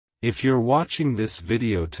If you're watching this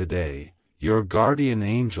video today, your guardian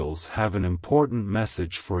angels have an important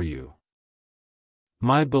message for you.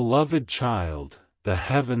 My beloved child, the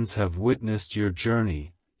heavens have witnessed your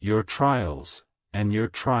journey, your trials, and your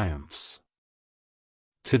triumphs.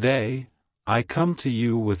 Today, I come to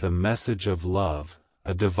you with a message of love,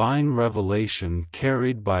 a divine revelation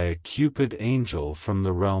carried by a cupid angel from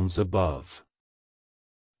the realms above.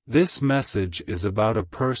 This message is about a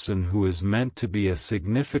person who is meant to be a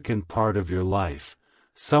significant part of your life,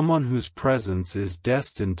 someone whose presence is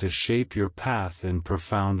destined to shape your path in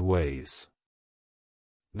profound ways.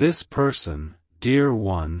 This person, dear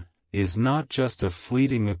one, is not just a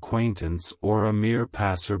fleeting acquaintance or a mere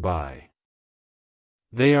passerby.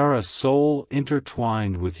 They are a soul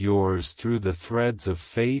intertwined with yours through the threads of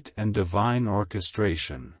fate and divine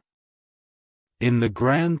orchestration. In the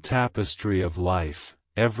grand tapestry of life,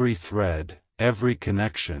 every thread, every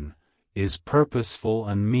connection, is purposeful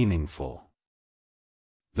and meaningful.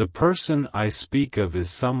 The person I speak of is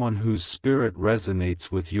someone whose spirit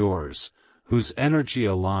resonates with yours, whose energy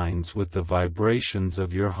aligns with the vibrations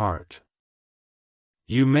of your heart.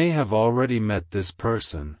 You may have already met this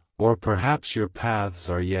person, or perhaps your paths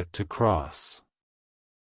are yet to cross.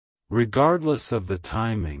 Regardless of the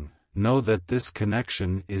timing, know that this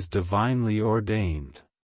connection is divinely ordained.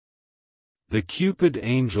 The Cupid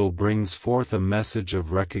angel brings forth a message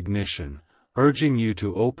of recognition, urging you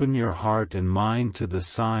to open your heart and mind to the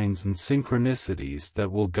signs and synchronicities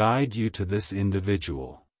that will guide you to this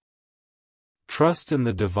individual. Trust in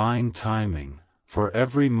the divine timing, for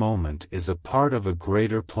every moment is a part of a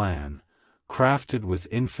greater plan, crafted with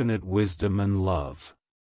infinite wisdom and love.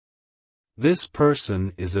 This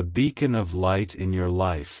person is a beacon of light in your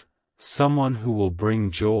life, someone who will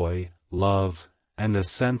bring joy, love, and a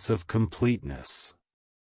sense of completeness.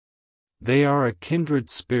 They are a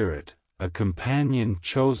kindred spirit, a companion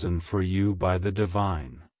chosen for you by the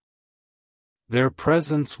divine. Their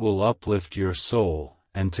presence will uplift your soul,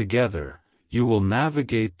 and together, you will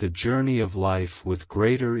navigate the journey of life with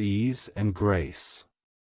greater ease and grace.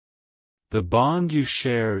 The bond you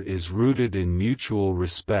share is rooted in mutual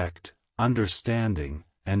respect, understanding,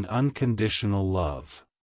 and unconditional love.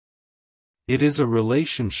 It is a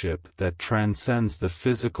relationship that transcends the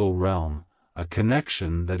physical realm, a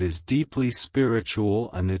connection that is deeply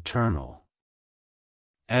spiritual and eternal.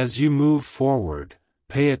 As you move forward,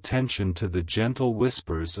 pay attention to the gentle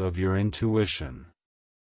whispers of your intuition.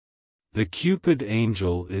 The Cupid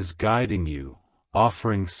angel is guiding you,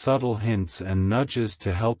 offering subtle hints and nudges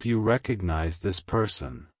to help you recognize this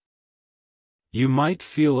person. You might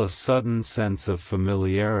feel a sudden sense of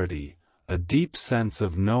familiarity, a deep sense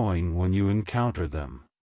of knowing when you encounter them.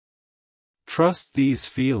 Trust these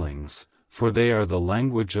feelings, for they are the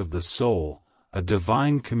language of the soul, a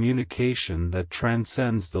divine communication that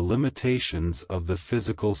transcends the limitations of the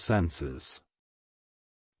physical senses.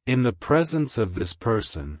 In the presence of this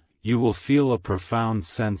person, you will feel a profound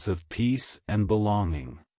sense of peace and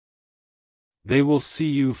belonging. They will see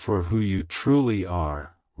you for who you truly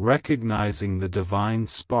are, recognizing the divine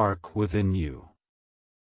spark within you.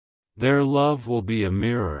 Their love will be a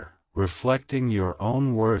mirror, reflecting your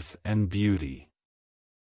own worth and beauty.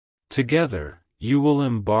 Together, you will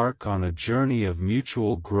embark on a journey of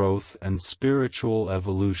mutual growth and spiritual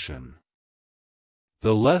evolution.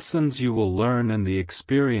 The lessons you will learn and the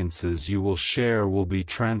experiences you will share will be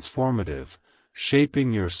transformative,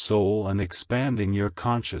 shaping your soul and expanding your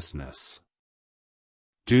consciousness.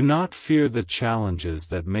 Do not fear the challenges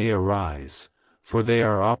that may arise, for they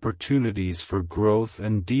are opportunities for growth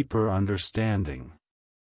and deeper understanding.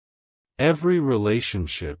 Every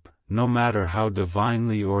relationship, no matter how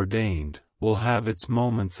divinely ordained, will have its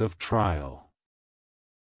moments of trial.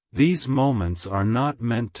 These moments are not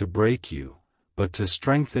meant to break you, but to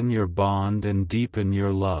strengthen your bond and deepen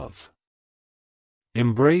your love.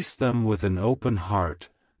 Embrace them with an open heart,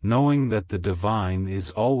 knowing that the divine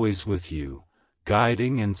is always with you,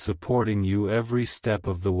 guiding and supporting you every step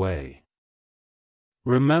of the way.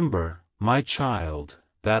 Remember, my child,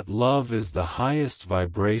 that love is the highest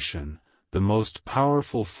vibration, the most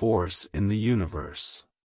powerful force in the universe.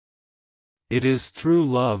 It is through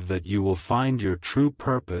love that you will find your true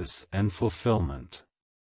purpose and fulfillment.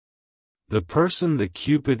 The person the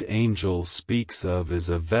Cupid angel speaks of is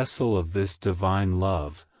a vessel of this divine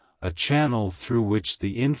love, a channel through which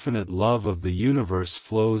the infinite love of the universe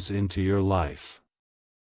flows into your life.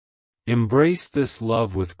 Embrace this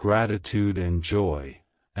love with gratitude and joy,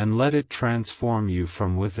 and let it transform you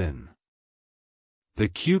from within. The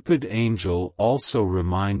Cupid angel also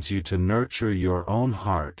reminds you to nurture your own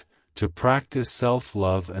heart, to practice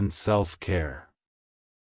self-love and self-care.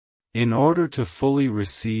 In order to fully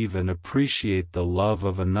receive and appreciate the love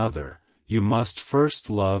of another, you must first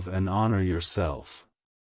love and honor yourself.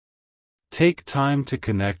 Take time to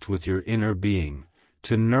connect with your inner being,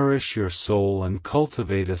 to nourish your soul and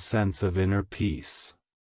cultivate a sense of inner peace.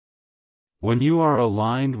 When you are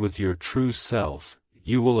aligned with your true self,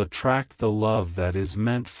 you will attract the love that is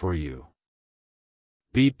meant for you.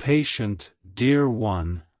 Be patient, dear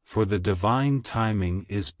one, for the divine timing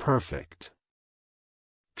is perfect.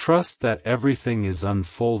 Trust that everything is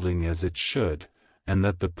unfolding as it should, and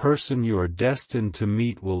that the person you are destined to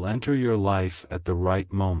meet will enter your life at the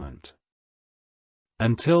right moment.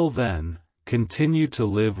 Until then, continue to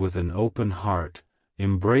live with an open heart,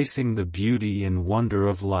 embracing the beauty and wonder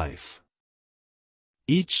of life.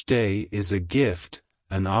 Each day is a gift,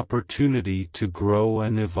 an opportunity to grow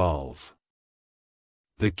and evolve.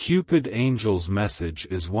 The Cupid angel's message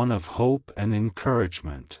is one of hope and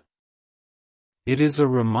encouragement. It is a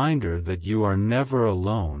reminder that you are never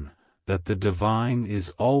alone, that the divine is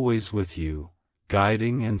always with you,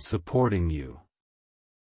 guiding and supporting you.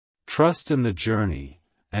 Trust in the journey,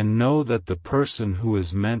 and know that the person who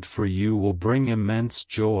is meant for you will bring immense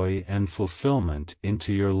joy and fulfillment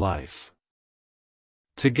into your life.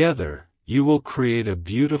 Together, you will create a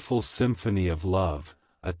beautiful symphony of love,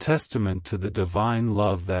 a testament to the divine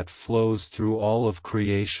love that flows through all of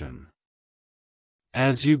creation.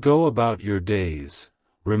 As you go about your days,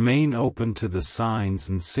 remain open to the signs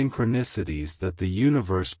and synchronicities that the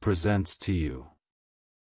universe presents to you.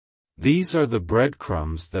 These are the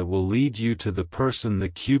breadcrumbs that will lead you to the person the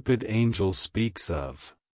Cupid angel speaks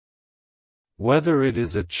of. Whether it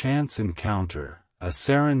is a chance encounter, a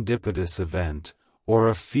serendipitous event, or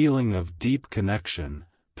a feeling of deep connection,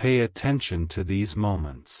 pay attention to these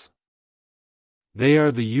moments. They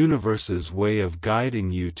are the universe's way of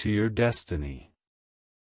guiding you to your destiny.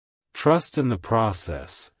 Trust in the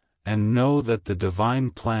process, and know that the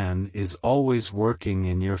divine plan is always working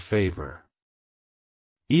in your favor.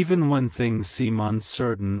 Even when things seem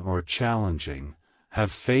uncertain or challenging,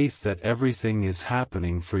 have faith that everything is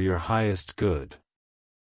happening for your highest good.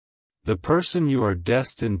 The person you are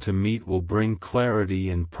destined to meet will bring clarity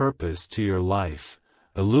and purpose to your life,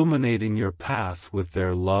 illuminating your path with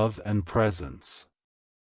their love and presence.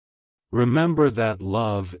 Remember that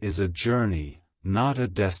love is a journey, not a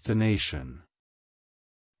destination.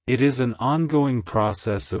 It is an ongoing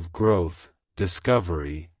process of growth,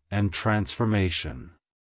 discovery, and transformation.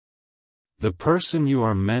 The person you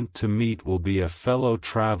are meant to meet will be a fellow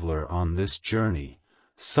traveler on this journey,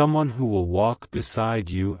 someone who will walk beside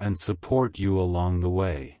you and support you along the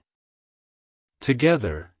way.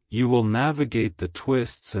 Together, you will navigate the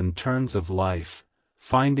twists and turns of life,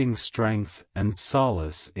 finding strength and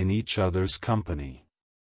solace in each other's company.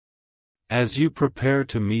 As you prepare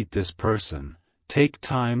to meet this person, take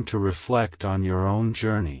time to reflect on your own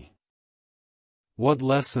journey. What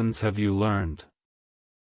lessons have you learned?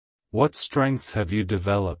 What strengths have you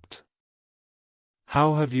developed?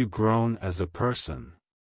 How have you grown as a person?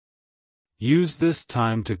 Use this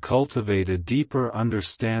time to cultivate a deeper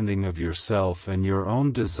understanding of yourself and your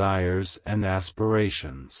own desires and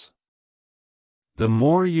aspirations. The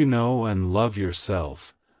more you know and love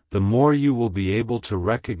yourself, the more you will be able to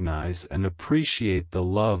recognize and appreciate the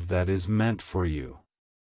love that is meant for you.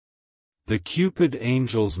 The Cupid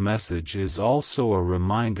angel's message is also a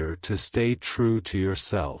reminder to stay true to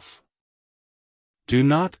yourself. Do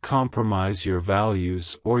not compromise your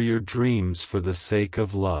values or your dreams for the sake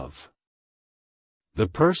of love. The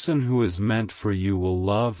person who is meant for you will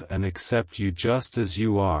love and accept you just as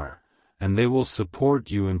you are, and they will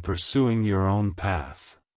support you in pursuing your own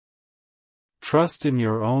path. Trust in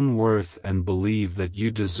your own worth and believe that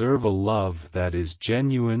you deserve a love that is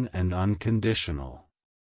genuine and unconditional.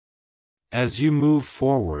 As you move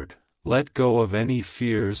forward, let go of any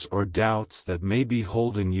fears or doubts that may be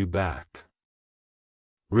holding you back.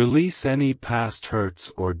 Release any past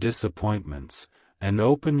hurts or disappointments, and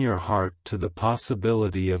open your heart to the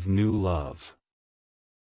possibility of new love.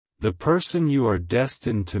 The person you are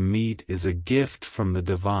destined to meet is a gift from the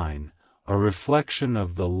divine, a reflection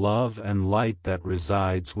of the love and light that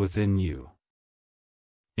resides within you.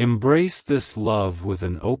 Embrace this love with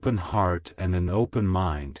an open heart and an open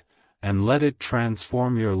mind, and let it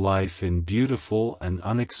transform your life in beautiful and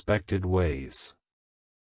unexpected ways.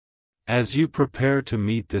 As you prepare to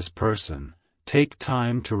meet this person, take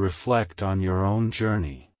time to reflect on your own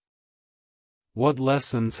journey. What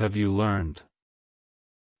lessons have you learned?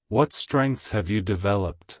 What strengths have you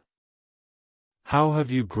developed? How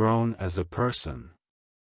have you grown as a person?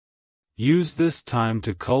 Use this time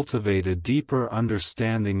to cultivate a deeper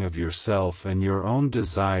understanding of yourself and your own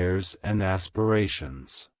desires and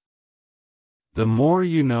aspirations. The more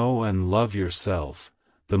you know and love yourself,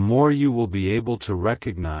 the more you will be able to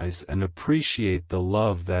recognize and appreciate the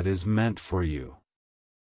love that is meant for you.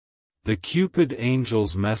 The Cupid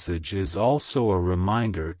angel's message is also a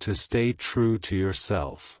reminder to stay true to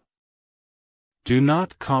yourself. Do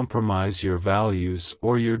not compromise your values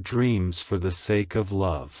or your dreams for the sake of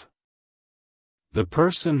love. The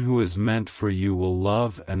person who is meant for you will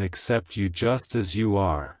love and accept you just as you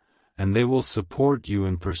are, and they will support you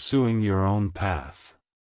in pursuing your own path.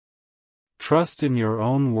 Trust in your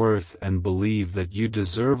own worth and believe that you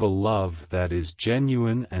deserve a love that is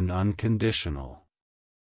genuine and unconditional.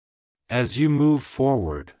 As you move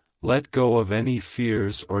forward, let go of any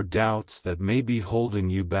fears or doubts that may be holding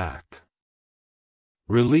you back.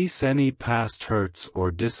 Release any past hurts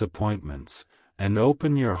or disappointments, and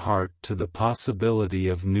open your heart to the possibility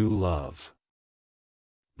of new love.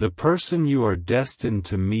 The person you are destined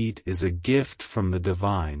to meet is a gift from the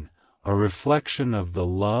divine, a reflection of the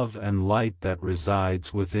love and light that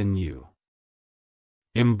resides within you.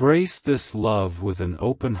 Embrace this love with an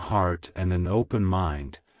open heart and an open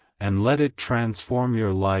mind, and let it transform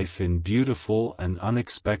your life in beautiful and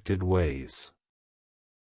unexpected ways.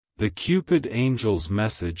 The Cupid angel's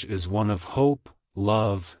message is one of hope,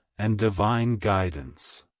 love, and divine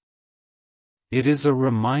guidance. It is a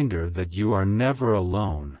reminder that you are never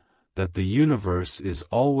alone, that the universe is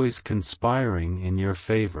always conspiring in your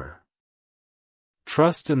favor.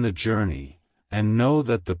 Trust in the journey, and know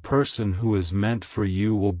that the person who is meant for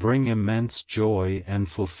you will bring immense joy and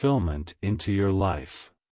fulfillment into your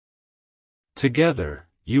life. Together,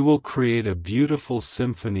 you will create a beautiful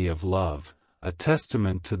symphony of love, a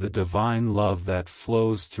testament to the divine love that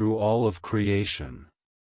flows through all of creation.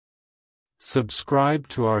 Subscribe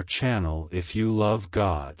to our channel if you love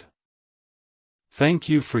God. Thank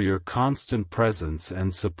you for your constant presence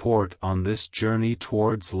and support on this journey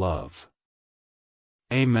towards love.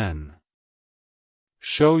 Amen.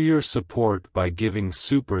 Show your support by giving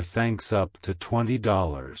super thanks up to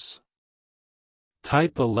 $20.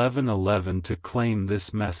 Type 1111 to claim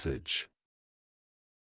this message.